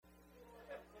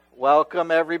Welcome,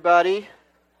 everybody.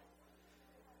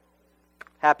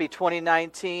 Happy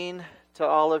 2019 to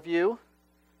all of you.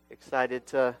 Excited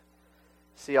to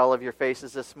see all of your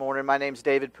faces this morning. My name's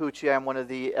David Pucci. I'm one of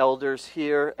the elders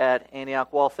here at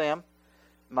Antioch Waltham.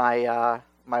 My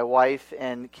wife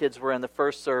and kids were in the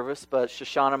first service, but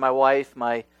Shoshana, my wife,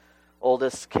 my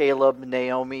oldest, Caleb,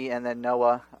 Naomi, and then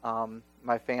Noah,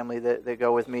 my family that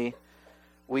go with me,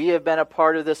 we have been a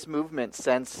part of this movement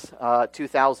since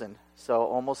 2000, so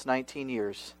almost 19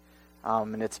 years.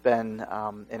 And it's been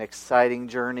an exciting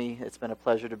journey. It's been a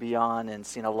pleasure to be on and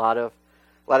seen a lot of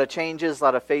changes, a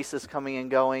lot of faces coming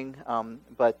and going,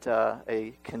 but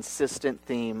a consistent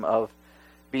theme of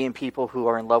being people who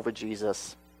are in love with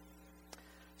Jesus.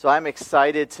 So I'm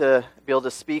excited to be able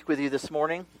to speak with you this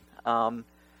morning.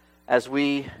 As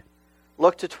we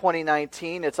look to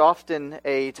 2019, it's often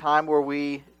a time where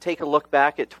we take a look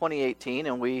back at 2018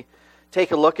 and we take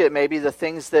a look at maybe the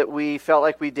things that we felt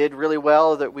like we did really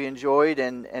well, that we enjoyed,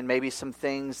 and maybe some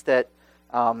things that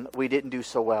we didn't do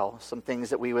so well, some things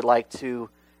that we would like to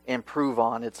improve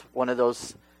on. It's one of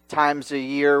those times a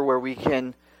year where we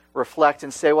can reflect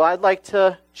and say, well, I'd like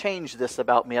to change this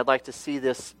about me. I'd like to see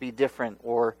this be different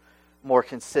or more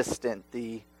consistent.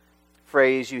 The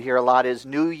phrase you hear a lot is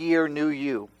New Year, New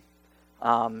You.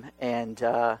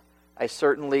 I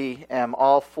certainly am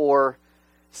all for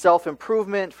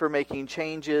self-improvement, for making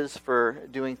changes, for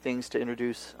doing things to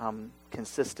introduce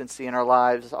consistency in our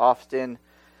lives. Often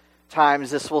times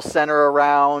this will center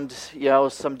around,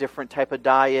 some different type of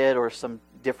diet or some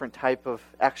different type of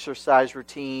exercise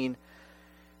routine.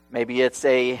 Maybe it's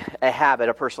a habit,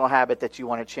 a personal habit that you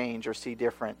want to change or see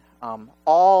different.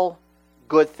 All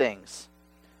good things,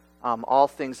 all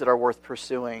things that are worth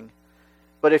pursuing.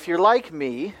 But if you're like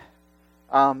me,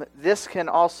 this can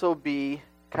also be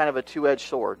kind of a two-edged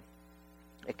sword.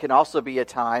 It can also be a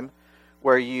time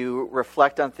where you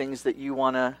reflect on things that you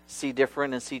want to see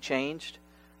different and see changed.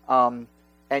 And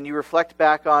you reflect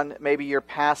back on maybe your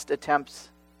past attempts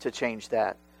to change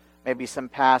that. Maybe some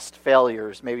past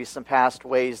failures, maybe some past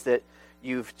ways that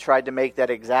you've tried to make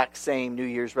that exact same New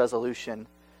Year's resolution.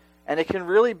 And it can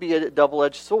really be a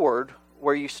double-edged sword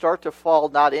where you start to fall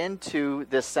not into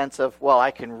this sense of, well,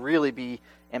 I can really be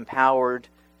empowered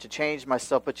to change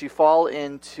myself, but you fall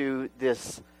into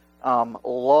this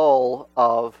lull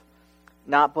of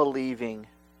not believing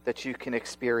that you can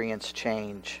experience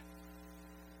change.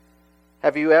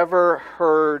 Have you ever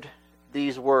heard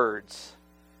these words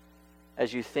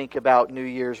as you think about New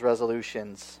Year's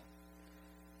resolutions?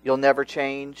 You'll never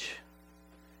change.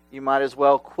 You might as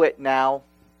well quit now.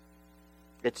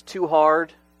 It's too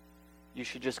hard. You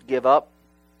should just give up.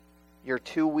 You're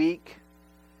too weak.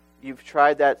 You've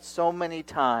tried that so many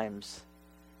times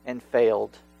and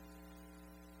failed.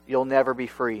 You'll never be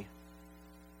free.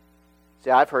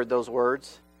 See, I've heard those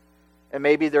words. And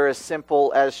maybe they're as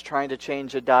simple as trying to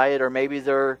change a diet, or maybe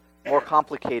they're more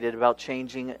complicated about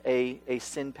changing a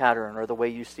sin pattern or the way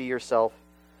you see yourself.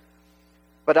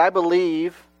 But I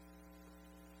believe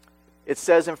it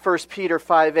says in 1 Peter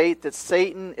 5:8 that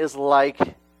Satan is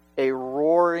like a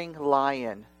roaring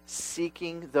lion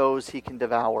seeking those he can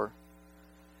devour.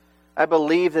 I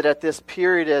believe that at this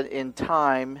period in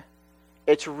time,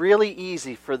 it's really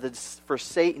easy for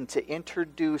Satan to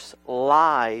introduce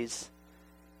lies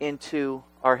into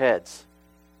our heads.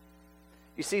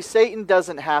 You see, Satan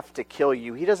doesn't have to kill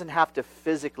you. He doesn't have to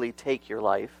physically take your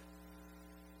life.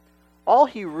 All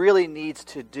he really needs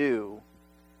to do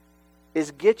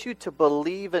is get you to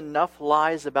believe enough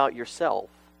lies about yourself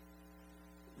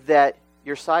that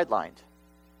you're sidelined,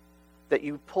 that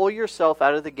you pull yourself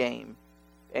out of the game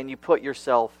and you put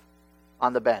yourself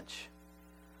on the bench.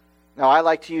 Now, I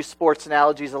like to use sports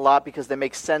analogies a lot because they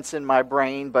make sense in my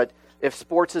brain, but if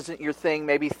sports isn't your thing,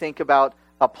 maybe think about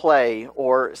a play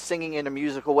or singing in a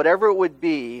musical, whatever it would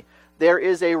be. There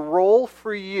is a role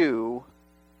for you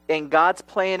in God's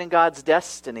plan and God's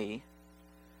destiny,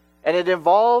 and it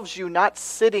involves you not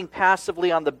sitting passively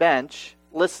on the bench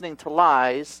listening to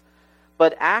lies,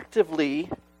 but actively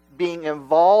being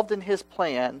involved in His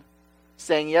plan,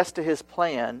 saying yes to His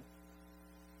plan,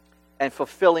 and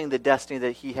fulfilling the destiny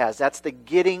that He has. That's the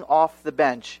getting off the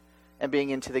bench and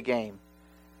being into the game.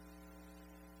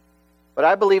 But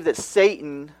I believe that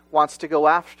Satan wants to go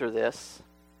after this,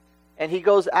 and he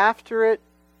goes after it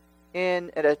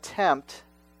in an attempt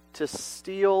to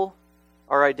steal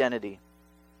our identity.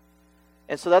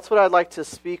 And so that's what I'd like to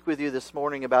speak with you this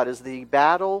morning about, is the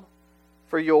battle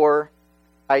for your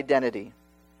identity.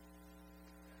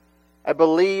 I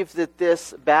believe that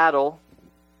this battle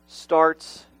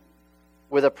starts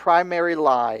with a primary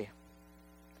lie.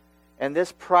 And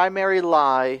this primary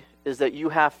lie is that you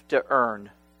have to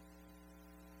earn.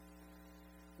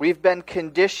 We've been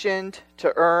conditioned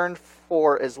to earn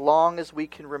for as long as we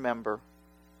can remember.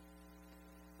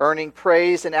 Earning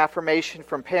praise and affirmation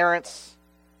from parents,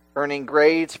 earning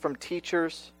grades from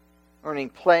teachers, earning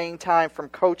playing time from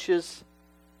coaches,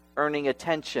 earning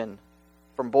attention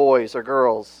from boys or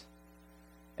girls,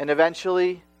 and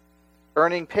eventually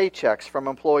earning paychecks from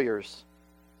employers.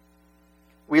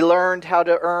 We learned how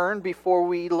to earn before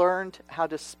we learned how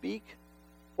to speak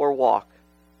or walk.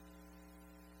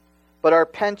 But our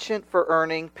penchant for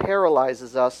earning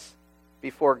paralyzes us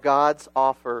before God's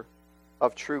offer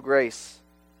of true grace.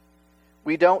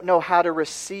 We don't know how to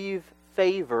receive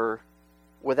favor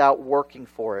without working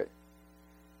for it.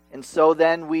 And so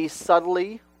then we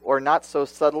subtly, or not so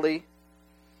subtly,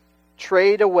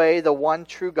 trade away the one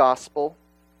true gospel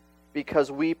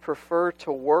because we prefer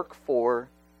to work for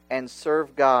and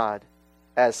serve God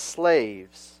as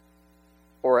slaves,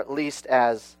 or at least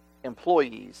as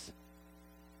employees,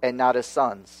 and not as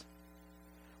sons.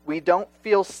 We don't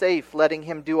feel safe letting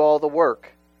Him do all the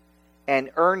work, and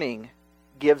earning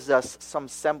gives us some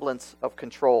semblance of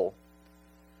control.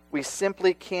 We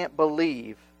simply can't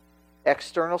believe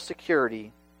external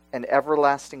security and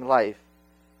everlasting life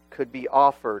could be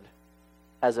offered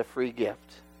as a free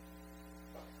gift.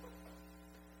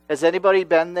 Has anybody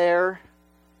been there?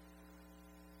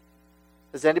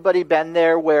 Has anybody been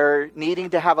there where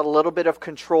needing to have a little bit of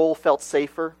control felt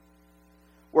safer?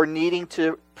 Where needing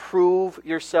to prove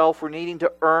yourself, or needing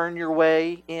to earn your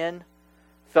way in,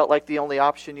 felt like the only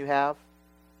option you have?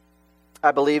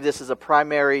 I believe this is a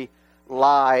primary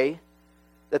lie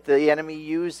that the enemy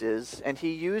uses, and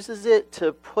he uses it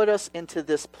to put us into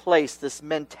this place, this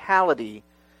mentality,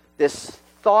 this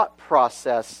thought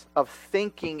process of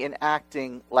thinking and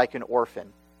acting like an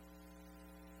orphan.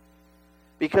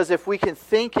 Because if we can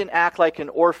think and act like an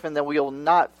orphan, then we will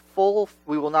not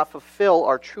fulfill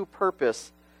our true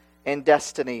purpose and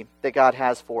destiny that God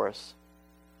has for us.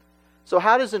 So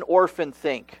how does an orphan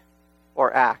think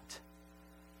or act?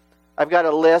 I've got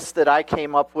a list that I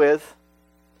came up with.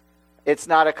 It's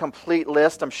not a complete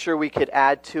list. I'm sure we could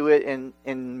add to it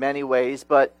in many ways,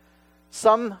 but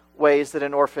some ways that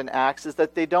an orphan acts is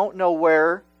that they don't know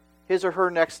where his or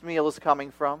her next meal is coming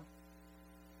from.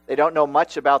 They don't know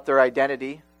much about their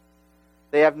identity.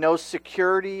 They have no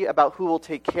security about who will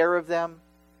take care of them.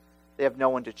 They have no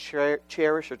one to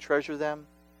cherish or treasure them.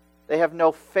 They have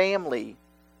no family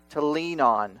to lean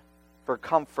on for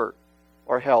comfort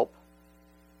or help.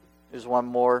 There's one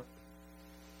more.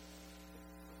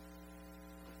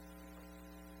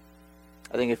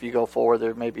 I think if you go forward,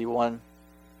 there may be one.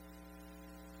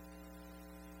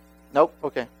 Nope,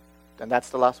 okay. Then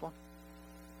that's the last one.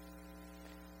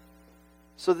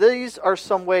 So these are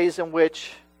some ways in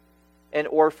which an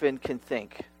orphan can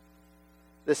think.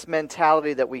 This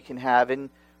mentality that we can have.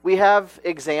 And we have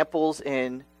examples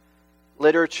in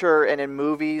literature and in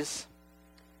movies,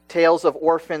 tales of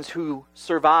orphans who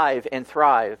survive and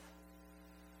thrive.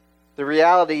 The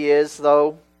reality is,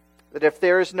 though, that if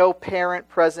there is no parent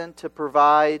present to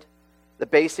provide the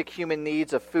basic human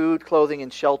needs of food, clothing,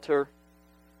 and shelter,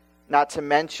 not to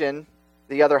mention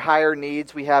the other higher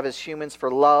needs we have as humans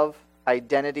for love,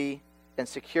 identity, and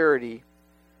security,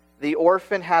 the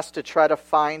orphan has to try to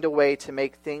find a way to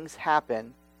make things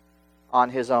happen on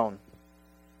his own.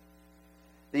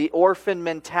 The orphan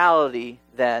mentality,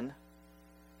 then,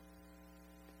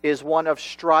 is one of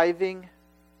striving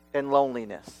and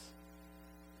loneliness.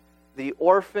 The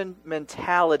orphan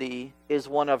mentality is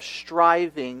one of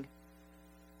striving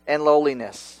and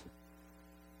loneliness.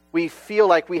 We feel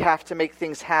like we have to make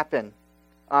things happen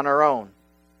on our own.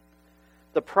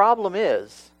 The problem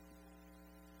is,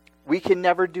 we can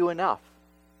never do enough.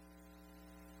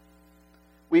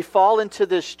 We fall into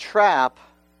this trap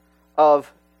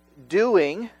of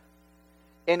doing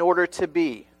in order to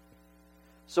be.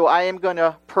 So I am going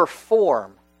to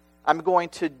perform. I'm going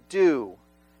to do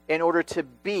in order to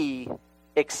be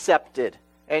accepted,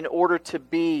 in order to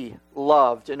be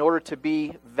loved, in order to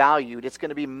be valued. It's going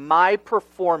to be my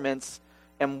performance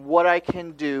and what I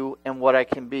can do and what I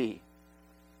can be.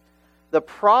 The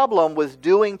problem with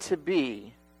doing to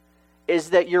be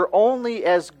is that you're only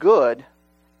as good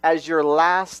as your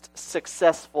last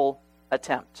successful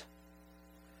attempt.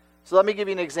 So let me give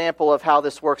you an example of how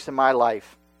this works in my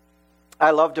life.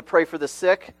 I love to pray for the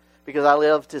sick because I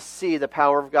love to see the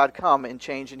power of God come and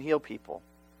change and heal people.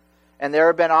 And there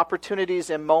have been opportunities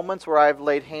and moments where I've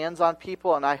laid hands on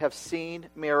people and I have seen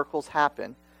miracles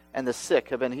happen and the sick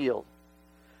have been healed.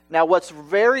 Now, what's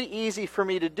very easy for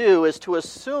me to do is to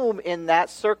assume in that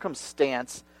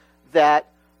circumstance that,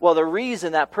 well, the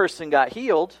reason that person got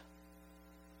healed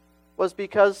was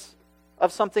because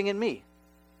of something in me.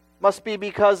 Must be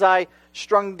because I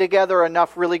strung together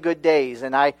enough really good days,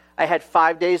 and I had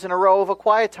 5 days in a row of a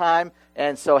quiet time,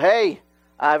 and so, hey,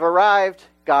 I've arrived.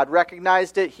 God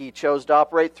recognized it. He chose to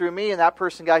operate through me, and that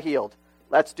person got healed.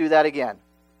 Let's do that again.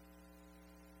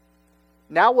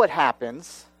 Now what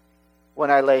happens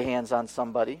when I lay hands on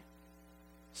somebody?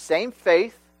 Same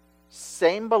faith,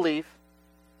 same belief,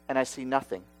 and I see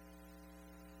nothing.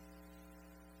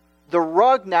 The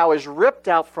rug now is ripped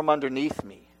out from underneath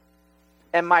me,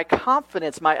 and my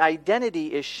confidence, my identity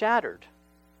is shattered.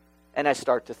 And I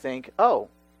start to think, oh,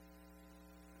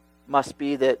 must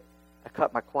be that I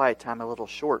cut my quiet time a little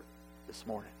short this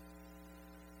morning.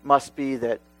 Must be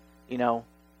that, I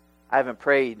haven't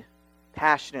prayed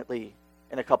passionately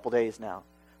in a couple days now.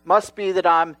 Must be that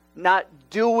I'm not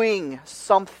doing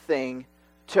something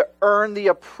to earn the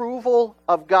approval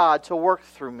of God to work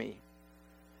through me.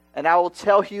 And I will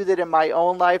tell you that in my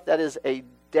own life, that is a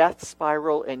death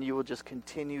spiral, and you will just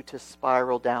continue to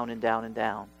spiral down and down and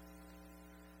down.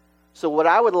 So what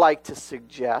I would like to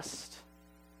suggest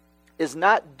is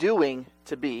not doing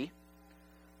to be,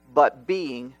 but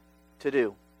being to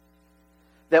do.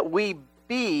 That we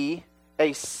be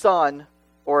a son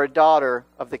or a daughter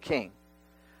of the King.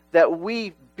 That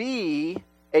we be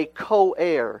a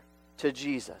co-heir to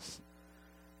Jesus.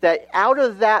 That out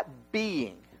of that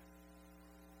being,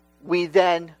 we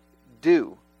then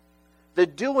do. The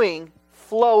doing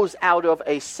flows out of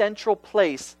a central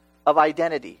place of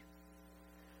identity.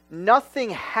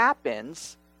 Nothing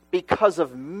happens because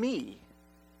of me.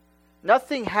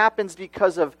 Nothing happens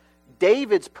because of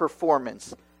David's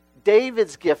performance,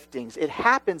 David's giftings. It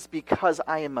happens because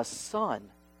I am a son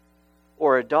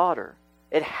or a daughter.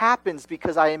 It happens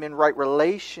because I am in right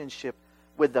relationship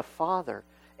with the Father.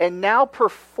 And now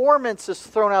performance is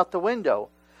thrown out the window.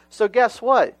 So guess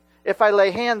what? If I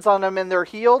lay hands on them and they're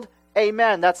healed,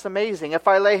 amen, that's amazing. If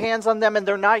I lay hands on them and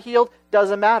they're not healed,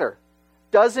 doesn't matter.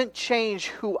 Doesn't change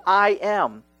who I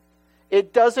am.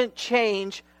 It doesn't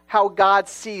change how God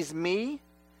sees me.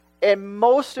 And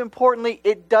most importantly,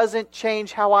 it doesn't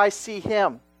change how I see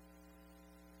Him.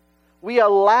 We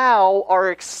allow our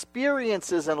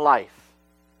experiences in life.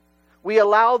 We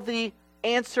allow the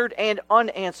answered and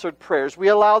unanswered prayers. We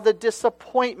allow the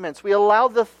disappointments. We allow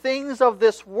the things of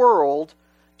this world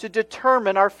to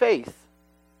determine our faith.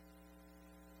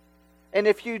 And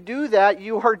if you do that,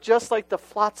 you are just like the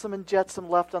flotsam and jetsam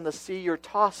left on the sea. You're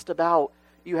tossed about.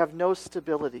 You have no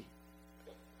stability.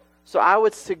 So I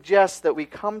would suggest that we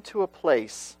come to a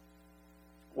place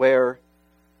where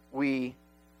we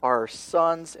are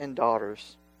sons and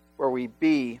daughters, where we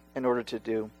be in order to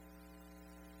do.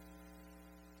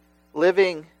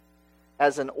 Living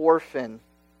as an orphan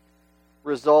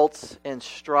results in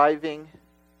striving,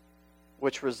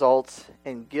 which results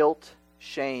in guilt,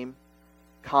 shame,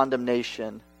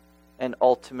 condemnation, and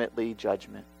ultimately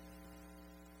judgment.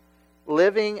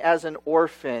 Living as an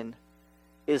orphan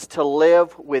is to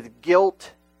live with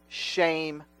guilt,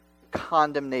 shame,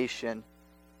 condemnation,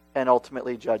 and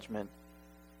ultimately judgment.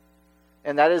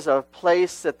 And that is a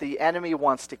place that the enemy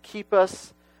wants to keep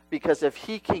us, because if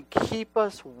he can keep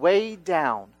us way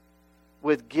down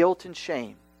with guilt and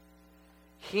shame,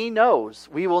 he knows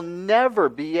we will never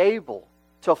be able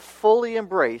to fully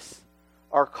embrace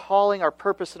our calling, our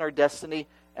purpose, and our destiny,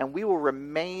 and we will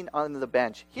remain on the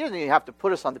bench. He doesn't even have to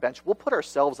put us on the bench. We'll put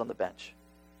ourselves on the bench.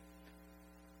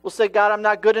 We'll say, God, I'm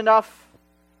not good enough.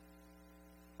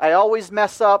 I always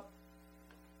mess up.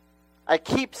 I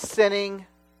keep sinning.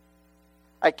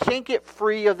 I can't get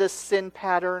free of this sin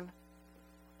pattern.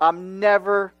 I'm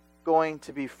never going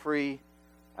to be free.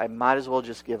 I might as well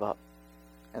just give up.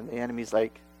 And the enemy's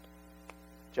like,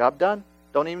 job done.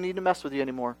 Don't even need to mess with you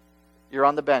anymore. You're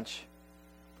on the bench.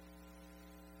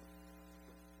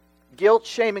 Guilt,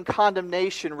 shame, and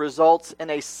condemnation results in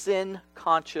a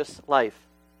sin-conscious life.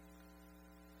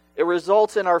 It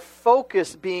results in our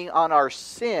focus being on our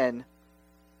sin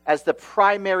as the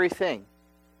primary thing.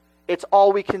 It's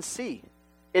all we can see.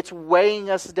 It's weighing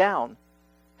us down.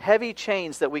 Heavy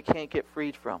chains that we can't get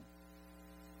freed from.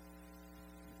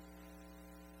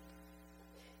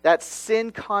 That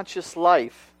sin-conscious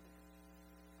life,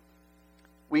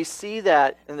 we see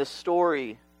that in the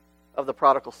story of the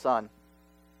prodigal son.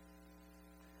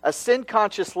 A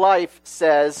sin-conscious life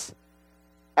says,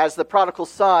 as the prodigal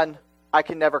son, I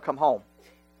can never come home.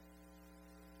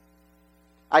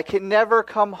 I can never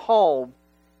come home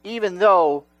even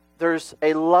though there's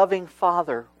a loving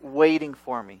Father waiting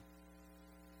for me.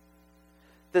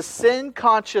 The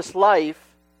sin-conscious life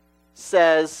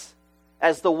says,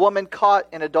 as the woman caught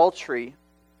in adultery,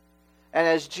 and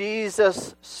as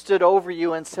Jesus stood over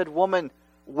you and said, woman,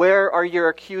 where are your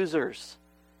accusers?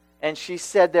 And she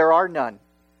said, there are none.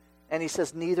 And he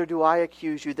says, neither do I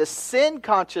accuse you. The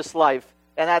sin-conscious life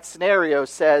in that scenario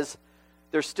says,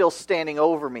 they're still standing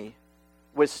over me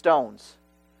with stones.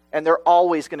 And they're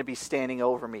always going to be standing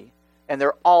over me. And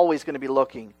they're always going to be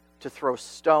looking to throw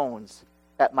stones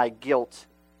at my guilt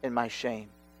and my shame.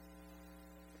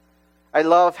 I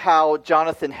love how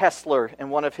Jonathan Hessler, in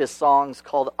one of his songs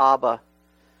called Abba,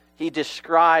 he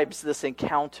describes this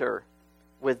encounter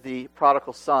with the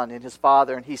prodigal son and his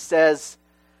father. And he says,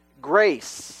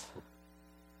 grace,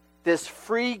 this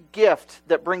free gift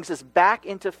that brings us back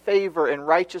into favor and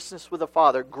righteousness with the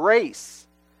Father, grace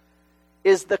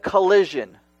is the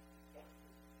collision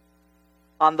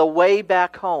on the way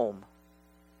back home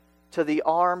to the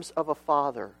arms of a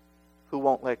father who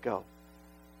won't let go.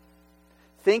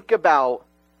 Think about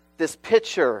this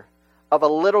picture of a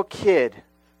little kid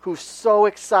who's so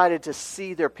excited to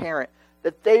see their parent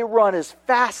that they run as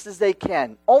fast as they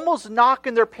can, almost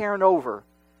knocking their parent over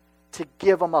to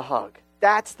give them a hug.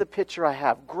 That's the picture I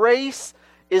have. Grace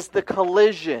is the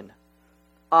collision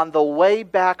on the way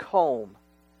back home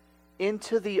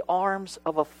into the arms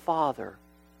of a father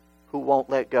who won't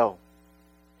let go.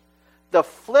 The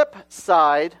flip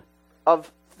side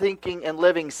of thinking and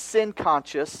living sin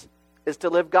conscious is to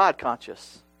live God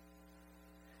conscious.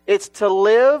 It's to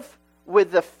live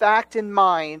with the fact in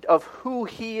mind of who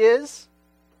He is,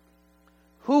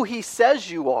 who He says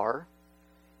you are,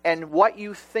 and what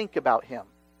you think about Him.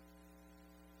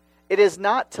 It is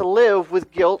not to live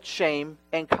with guilt, shame,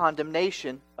 and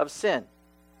condemnation of sin.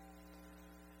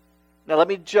 Now let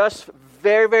me just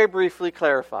very, very briefly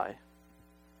clarify.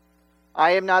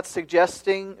 I am not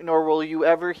suggesting, nor will you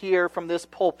ever hear from this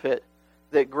pulpit,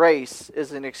 that grace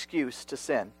is an excuse to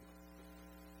sin.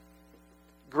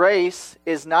 Grace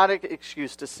is not an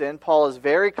excuse to sin. Paul is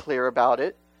very clear about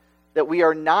it, that we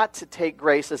are not to take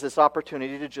grace as this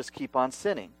opportunity to just keep on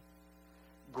sinning.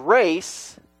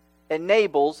 Grace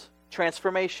enables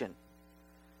transformation.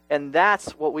 And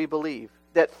that's what we believe.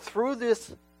 That through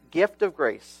this gift of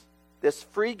grace, this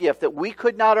free gift that we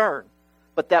could not earn,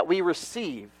 but that we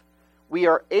receive, we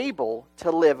are able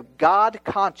to live God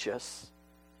conscious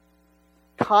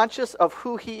of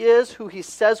who He is, who He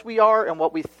says we are, and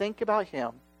what we think about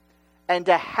Him, and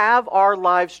to have our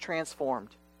lives transformed.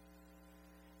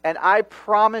 And I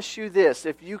promise you this,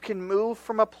 if you can move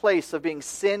from a place of being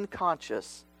sin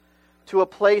conscious to a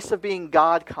place of being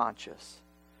God conscious,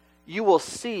 you will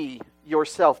see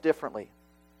yourself differently.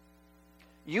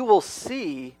 You will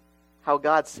see how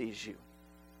God sees you.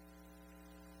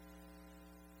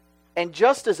 And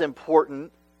just as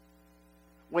important,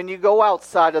 when you go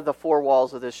outside of the four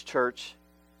walls of this church,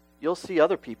 you'll see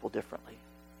other people differently.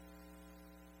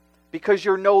 Because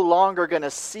you're no longer going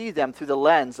to see them through the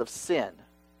lens of sin.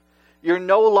 You're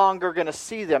no longer going to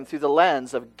see them through the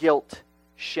lens of guilt,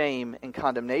 shame, and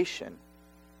condemnation.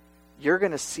 You're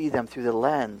going to see them through the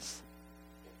lens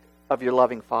of your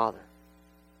loving Father.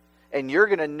 And you're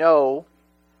going to know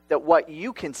that what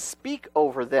you can speak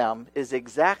over them is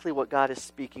exactly what God is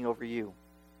speaking over you.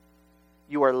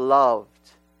 You are loved.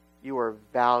 You are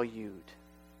valued.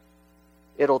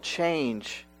 It'll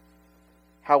change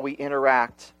how we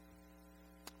interact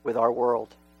with our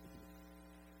world.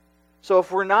 So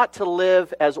if we're not to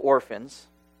live as orphans,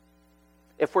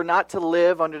 if we're not to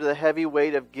live under the heavy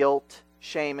weight of guilt,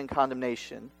 shame, and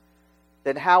condemnation,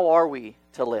 then how are we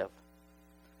to live?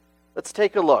 Let's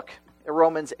take a look at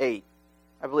Romans 8.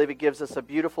 I believe it gives us a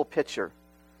beautiful picture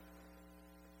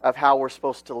of how we're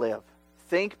supposed to live.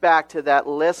 Think back to that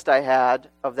list I had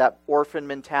of that orphan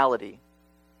mentality.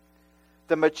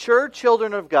 The mature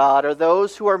children of God are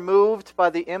those who are moved by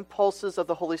the impulses of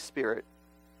the Holy Spirit.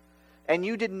 And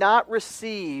you did not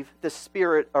receive the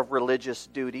spirit of religious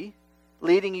duty,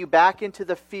 leading you back into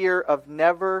the fear of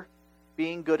never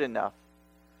being good enough.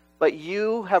 But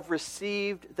you have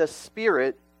received the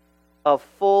spirit of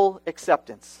full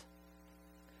acceptance,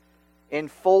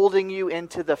 enfolding you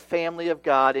into the family of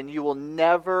God, and you will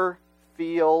never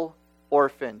feel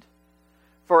orphaned.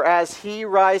 For as He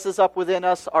rises up within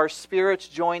us, our spirits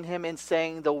join Him in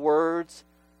saying the words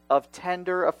of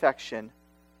tender affection,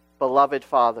 Beloved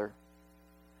Father.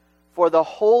 For the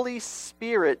Holy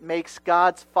Spirit makes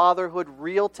God's fatherhood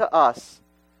real to us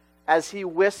as He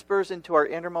whispers into our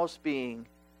innermost being,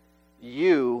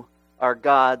 You are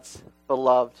God's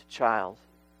beloved child.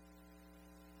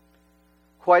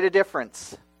 Quite a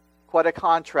difference, quite a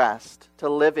contrast to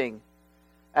living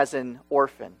as an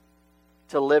orphan,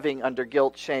 to living under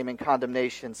guilt, shame, and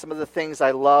condemnation. Some of the things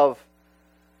I love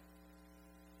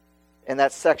in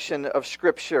that section of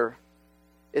Scripture,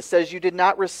 it says, you did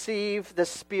not receive the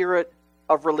spirit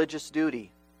of religious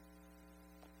duty.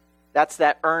 That's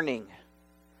that earning.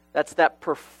 That's that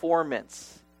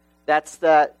performance. That's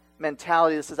that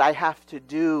mentality that says, I have to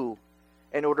do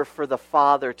in order for the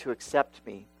Father to accept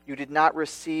me. You did not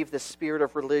receive the spirit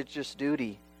of religious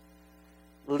duty,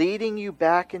 leading you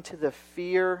back into the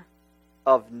fear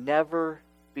of never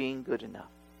being good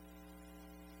enough.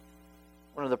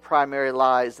 One of the primary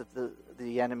lies that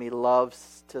the enemy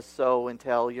loves to sow and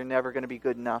tell: you're never going to be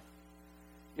good enough.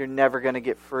 You're never going to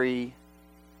get free.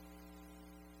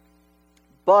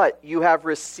 But you have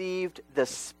received the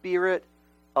spirit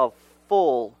of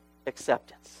full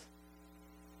acceptance.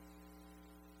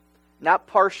 Not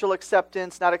partial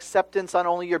acceptance, not acceptance on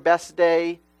only your best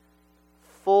day.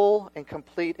 Full and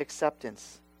complete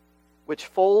acceptance, which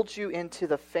folds you into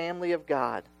the family of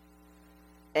God,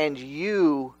 and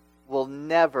you will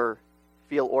never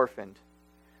feel orphaned.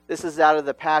 This is out of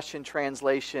the Passion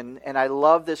Translation, and I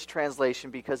love this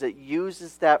translation because it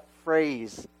uses that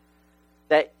phrase,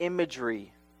 that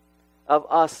imagery of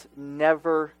us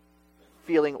never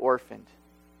feeling orphaned.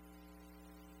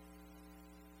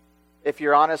 If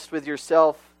you're honest with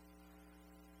yourself,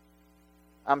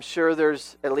 I'm sure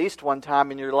there's at least one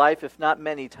time in your life, if not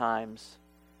many times,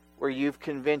 where you've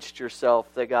convinced yourself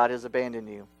that God has abandoned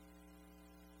you,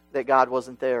 that God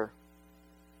wasn't there,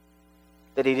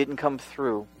 that He didn't come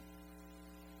through,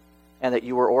 and that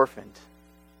you were orphaned.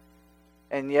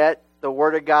 And yet, the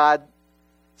Word of God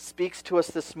speaks to us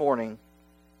this morning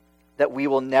that we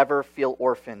will never feel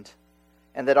orphaned,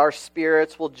 and that our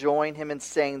spirits will join Him in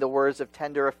saying the words of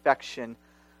tender affection,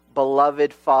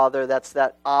 beloved Father. That's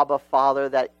that Abba Father,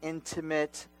 that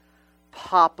intimate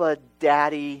Papa,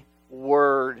 Daddy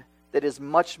word that is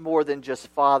much more than just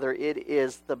Father. It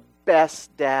is the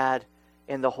best dad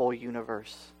in the whole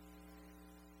universe.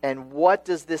 And what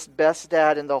does this best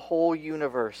dad in the whole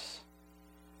universe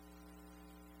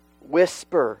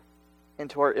whisper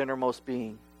into our innermost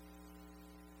being?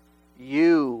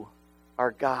 You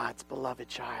are God's beloved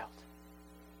child.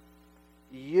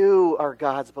 You are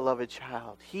God's beloved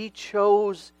child. He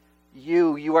chose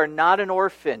you. You are not an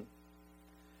orphan.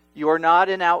 You are not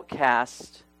an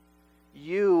outcast.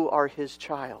 You are His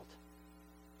child.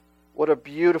 What a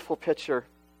beautiful picture.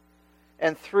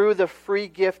 And through the free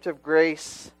gift of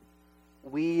grace,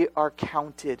 we are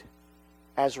counted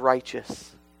as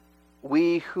righteous.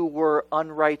 We who were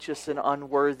unrighteous and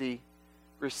unworthy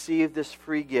receive this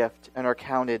free gift and are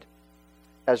counted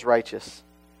as righteous.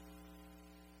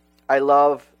 I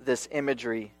love this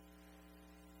imagery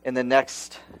in the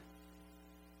next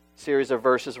series of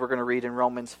verses we're going to read in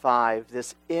Romans 5.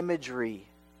 This imagery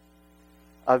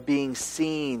of being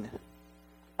seen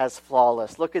as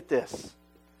flawless. Look at this.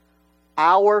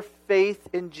 Our faith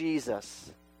in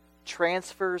Jesus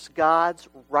transfers God's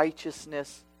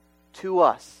righteousness to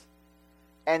us,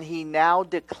 and He now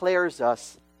declares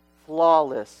us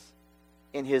flawless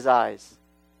in His eyes.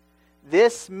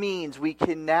 This means we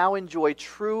can now enjoy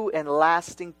true and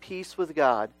lasting peace with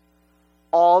God,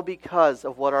 all because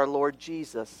of what our Lord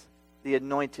Jesus, the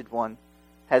Anointed One,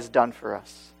 has done for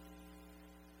us.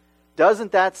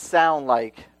 Doesn't that sound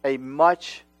like a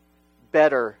much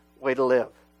better way to live?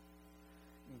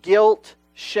 Guilt,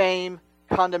 shame,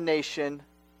 condemnation,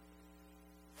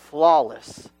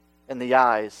 flawless in the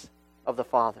eyes of the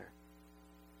Father.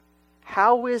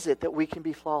 How is it that we can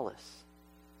be flawless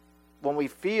when we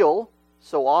feel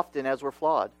so often as we're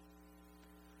flawed?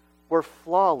 We're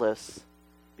flawless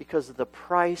because of the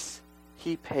price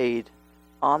He paid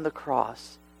on the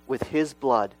cross with His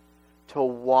blood to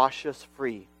wash us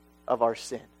free of our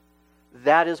sin.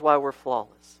 That is why we're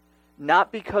flawless.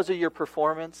 Not because of your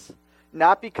performance,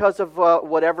 not because of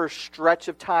whatever stretch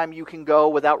of time you can go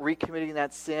without recommitting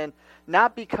that sin,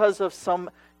 not because of some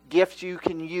gift you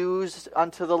can use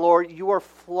unto the Lord. You are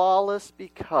flawless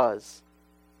because,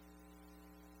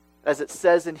 as it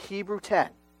says in Hebrew 10,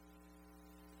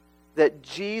 that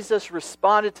Jesus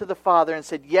responded to the Father and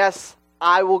said, yes,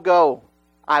 I will go.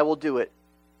 I will do it.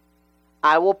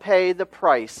 I will pay the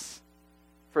price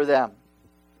for them.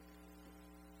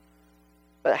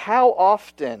 But how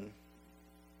often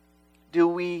do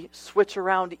we switch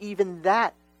around even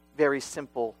that very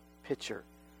simple picture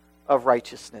of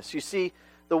righteousness? You see,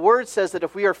 the Word says that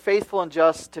if we are faithful and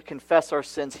just to confess our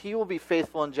sins, He will be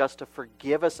faithful and just to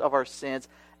forgive us of our sins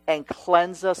and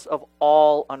cleanse us of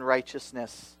all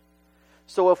unrighteousness.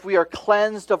 So if we are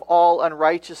cleansed of all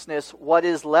unrighteousness, what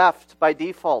is left by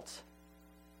default?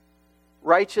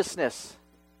 Righteousness.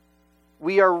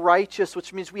 We are righteous,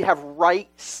 which means we have right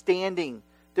standing.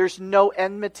 There's no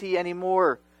enmity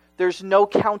anymore. There's no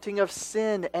counting of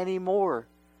sin anymore.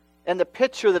 And the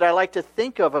picture that I like to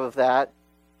think of that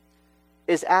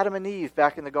is Adam and Eve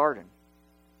back in the garden.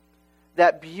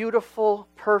 That beautiful,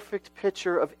 perfect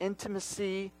picture of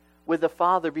intimacy with the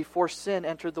Father before sin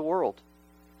entered the world.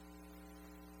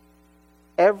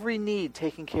 Every need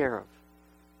taken care of.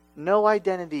 No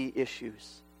identity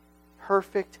issues.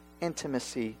 Perfect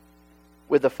intimacy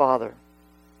with the Father.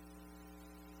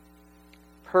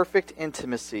 Perfect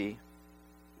intimacy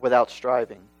without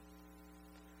striving.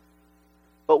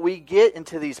 But we get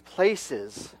into these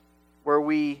places where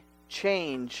we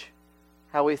change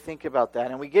how we think about that.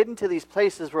 And we get into these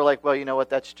places where like, well, you know what,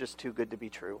 that's just too good to be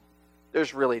true.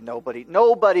 There's really nobody.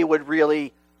 Nobody would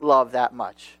really love that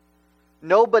much.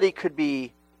 Nobody could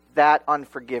be that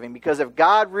unforgiving. Because if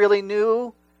God really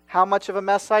knew how much of a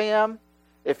mess I am,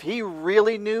 if He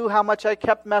really knew how much I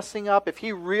kept messing up, if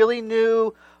He really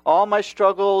knew all my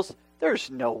struggles, there's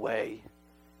no way.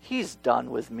 He's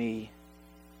done with me.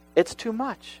 It's too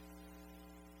much.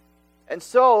 And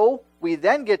so we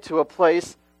then get to a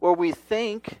place where we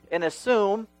think and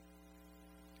assume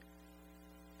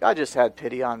God just had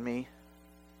pity on me.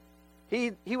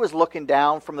 He was looking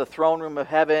down from the throne room of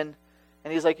heaven,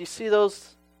 and He's like, you see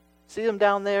them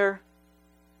down there?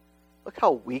 Look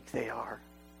how weak they are.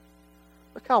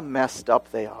 Look how messed up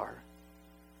they are.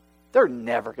 They're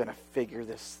never going to figure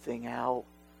this thing out.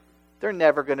 They're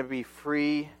never going to be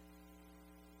free.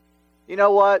 You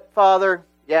know what, Father?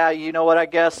 Yeah, you know what, I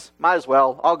guess? Might as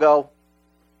well. I'll go.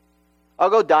 I'll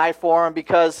go die for them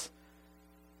because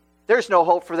there's no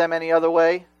hope for them any other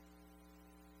way.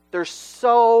 They're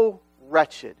so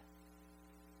wretched.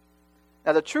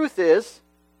 Now, the truth is,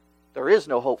 there is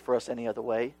no hope for us any other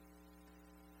way.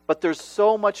 But there's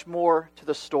so much more to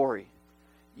the story.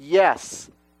 Yes,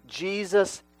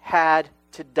 Jesus had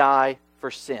to die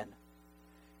for sin.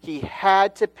 He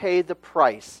had to pay the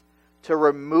price to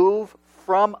remove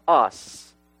from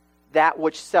us that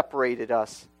which separated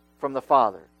us from the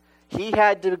Father. He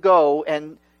had to go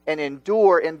and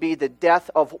endure and be the death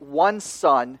of one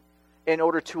son in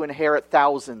order to inherit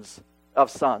thousands of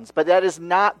sons. But that is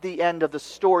not the end of the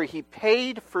story. He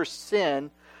paid for sin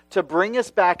to bring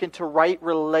us back into right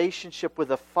relationship with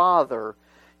the Father.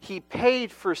 He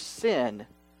paid for sin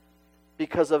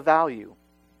because of value.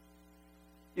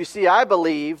 You see, I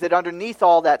believe that underneath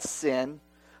all that sin,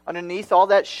 underneath all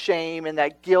that shame and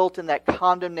that guilt and that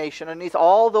condemnation, underneath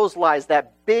all those lies,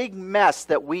 that big mess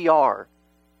that we are,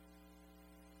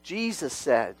 Jesus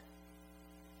said,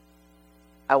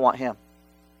 I want Him.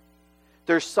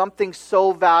 There's something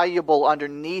so valuable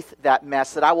underneath that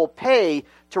mess that I will pay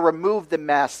to remove the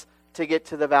mess to get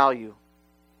to the value.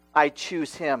 I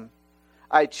choose Him.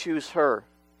 I choose her.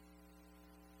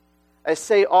 I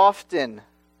say often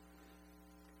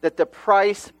that the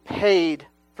price paid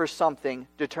for something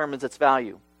determines its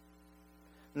value.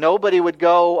 Nobody would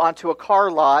go onto a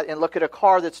car lot and look at a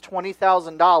car that's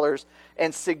 $20,000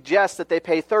 and suggest that they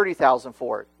pay $30,000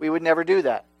 for it. We would never do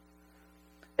that.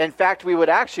 In fact, we would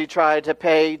actually try to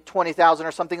pay $20,000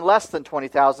 or something less than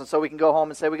 $20,000 so we can go home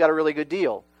and say we got a really good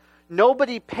deal.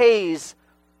 Nobody pays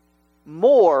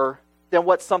more than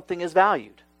what something is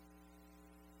valued.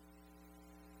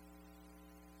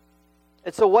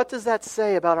 And so what does that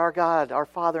say about our God, our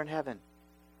Father in heaven?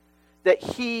 That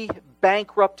He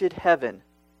bankrupted heaven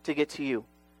to get to you.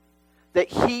 That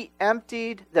He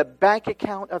emptied the bank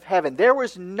account of heaven. There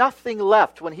was nothing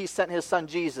left when He sent His Son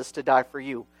Jesus to die for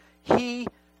you. He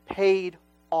paid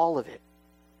all of it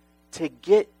to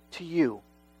get to you.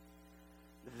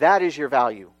 That is your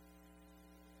value.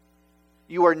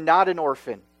 You are not an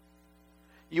orphan.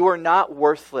 You are not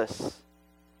worthless.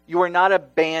 You are not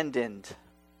abandoned.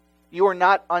 You are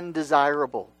not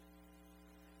undesirable.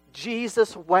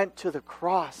 Jesus went to the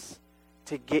cross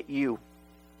to get you.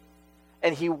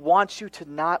 And He wants you to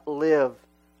not live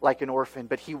like an orphan,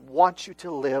 but He wants you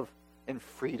to live in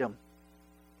freedom.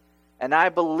 And I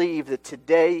believe that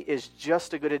today is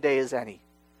just as good a day as any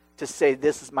to say,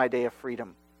 this is my day of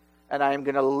freedom. And I am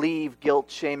going to leave guilt,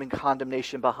 shame, and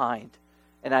condemnation behind.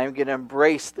 And I am going to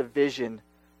embrace the vision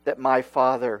that my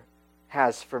Father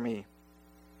has for me.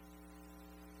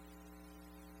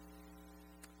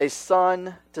 A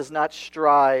son does not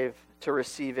strive to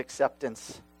receive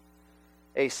acceptance.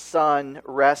 A son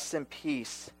rests in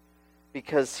peace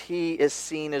because he is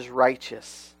seen as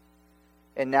righteous.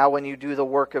 And now when you do the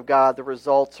work of God, the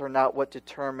results are not what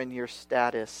determine your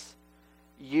status.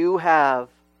 You have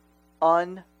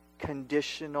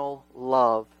unconditional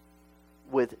love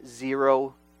with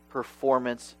zero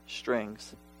performance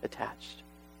strings attached.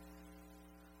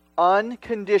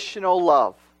 Unconditional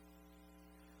love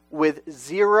with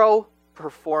zero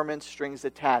performance strings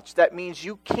attached. That means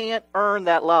you can't earn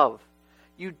that love.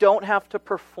 You don't have to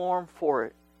perform for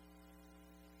it.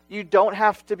 You don't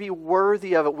have to be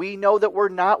worthy of it. We know that we're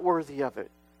not worthy of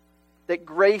it. that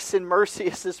grace and mercy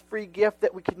is this free gift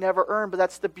that we could never earn, but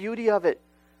that's the beauty of it.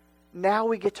 Now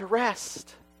we get to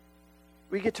rest.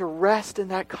 We get to rest in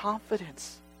that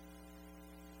confidence.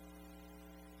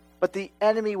 But the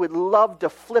enemy would love to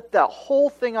flip that whole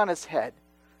thing on its head,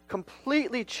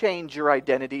 completely change your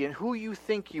identity and who you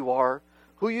think you are,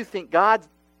 who you think God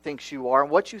thinks you are,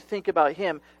 and what you think about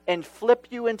Him, and flip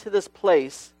you into this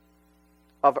place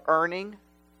of earning,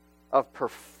 of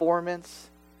performance,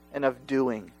 and of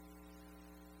doing.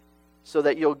 So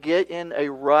that you'll get in a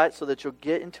rut, so that you'll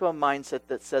get into a mindset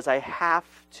that says, I have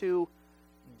to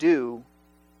do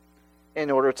in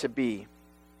order to be.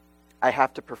 I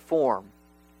have to perform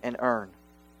and earn.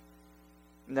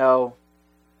 No,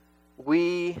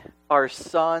 we are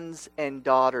sons and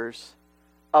daughters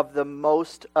of the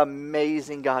most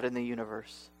amazing God in the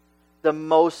universe. The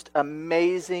most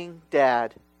amazing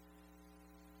Dad.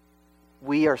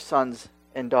 We are sons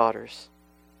and daughters.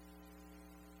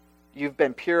 You've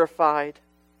been purified,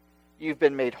 you've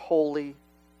been made holy,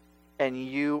 and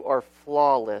you are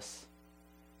flawless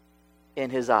in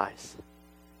His eyes.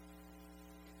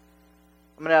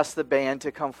 I'm going to ask the band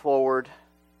to come forward.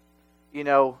 You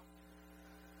know,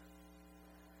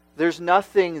 there's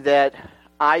nothing that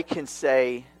I can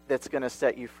say that's going to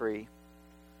set you free.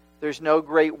 There's no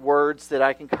great words that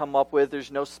I can come up with. There's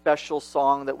no special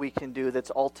song that we can do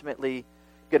that's ultimately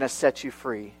going to set you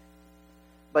free.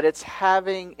 But it's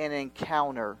having an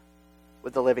encounter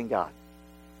with the living God.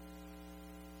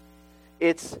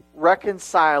 It's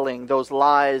reconciling those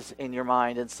lies in your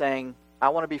mind and saying, I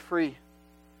want to be free.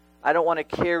 I don't want to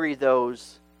carry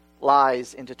those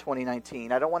lies into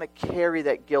 2019. I don't want to carry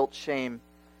that guilt, shame,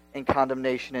 and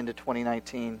condemnation into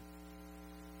 2019.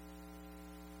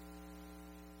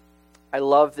 I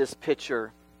love this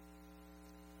picture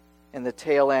in the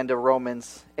tail end of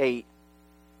Romans 8.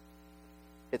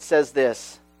 It says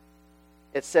this.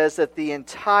 It says that the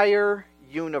entire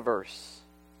universe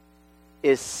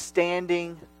is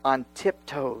standing on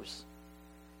tiptoes,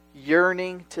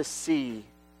 yearning to see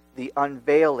the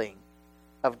unveiling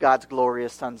of God's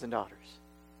glorious sons and daughters.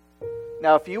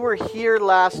 Now, if you were here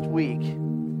last week,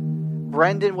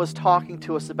 Brendan was talking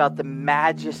to us about the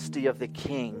majesty of the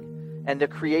King and the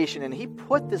creation, and he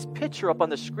put this picture up on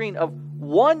the screen of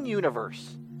one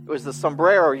universe. It was the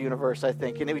Sombrero universe, I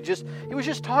think, and he was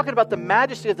just talking about the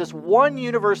majesty of this one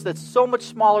universe that's so much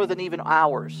smaller than even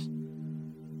ours.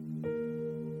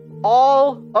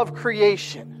 All of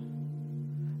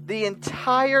creation, the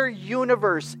entire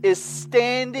universe is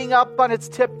standing up on its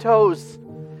tiptoes,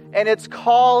 and it's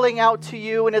calling out to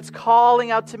you, and it's calling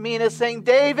out to me, and it's saying,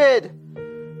 David,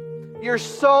 you're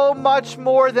so much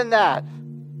more than that.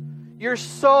 You're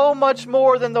so much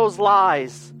more than those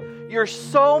lies. You're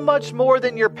so much more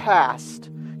than your past.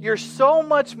 You're so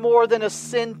much more than a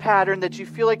sin pattern that you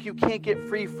feel like you can't get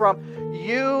free from.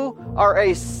 You are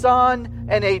a son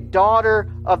and a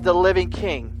daughter of the living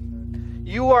King.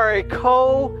 You are a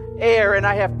co-heir, and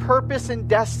I have purpose and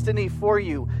destiny for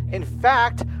you. In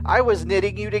fact, I was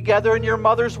knitting you together in your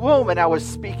mother's womb, and I was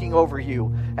speaking over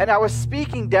you. And I was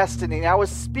speaking destiny, and I was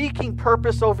speaking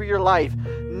purpose over your life.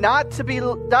 Not to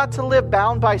live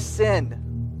bound by sin,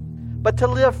 but to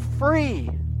live free,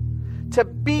 to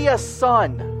be a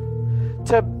son,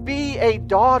 to be a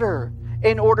daughter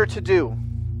in order to do.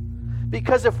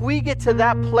 Because if we get to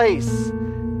that place,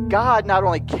 God not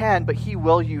only can, but He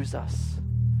will use us.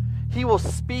 He will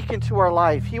speak into our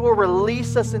life. He will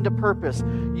release us into purpose.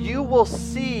 You will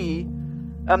see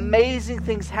amazing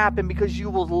things happen because you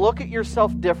will look at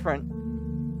yourself different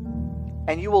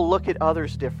and you will look at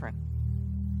others different.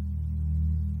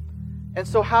 And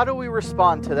so how do we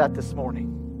respond to that this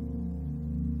morning?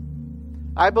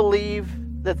 I believe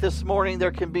that this morning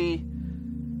there can be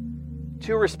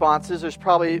two responses. There's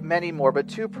probably many more, but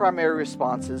two primary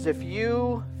responses. If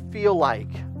you feel like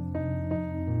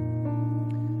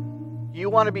you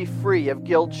want to be free of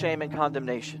guilt, shame, and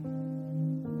condemnation,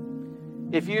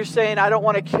 if you're saying, I don't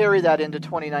want to carry that into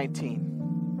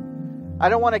 2019, I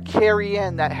don't want to carry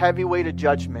in that heavy weight of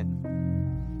judgment,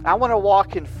 I want to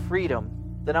walk in freedom,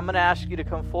 then I'm going to ask you to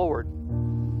come forward.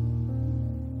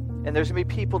 And there's going to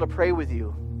be people to pray with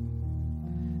you.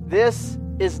 This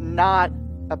is not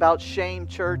about shame,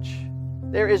 church.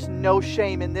 There is no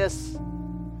shame in this.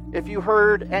 If you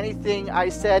heard anything I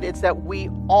said, it's that we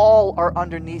all are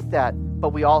underneath that, but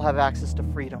we all have access to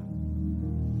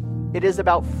freedom. It is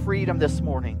about freedom this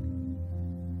morning.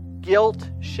 Guilt,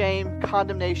 shame,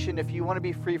 condemnation, if you want to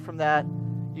be free from that,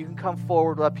 you can come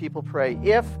forward, let people pray.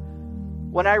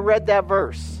 When I read that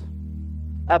verse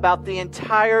about the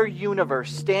entire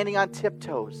universe standing on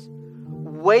tiptoes,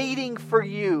 waiting for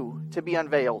you to be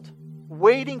unveiled,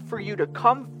 waiting for you to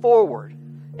come forward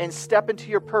and step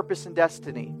into your purpose and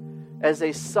destiny as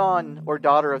a son or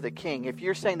daughter of the King, if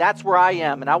you're saying that's where I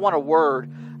am and I want a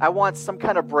word, I want some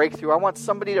kind of breakthrough, I want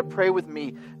somebody to pray with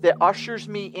me that ushers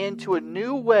me into a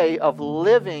new way of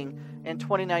living in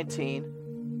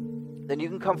 2019, then you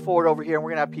can come forward over here and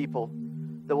we're going to have people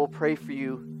that will pray for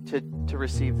you to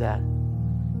receive that.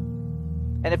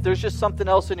 And if there's just something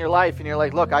else in your life and you're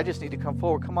like, look, I just need to come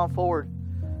forward, come on forward.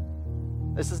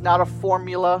 This is not a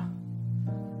formula,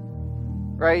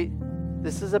 right?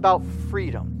 This is about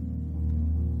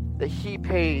freedom that He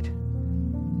paid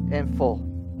in full.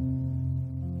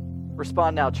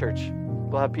 Respond now, church.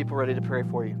 We'll have people ready to pray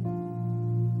for you.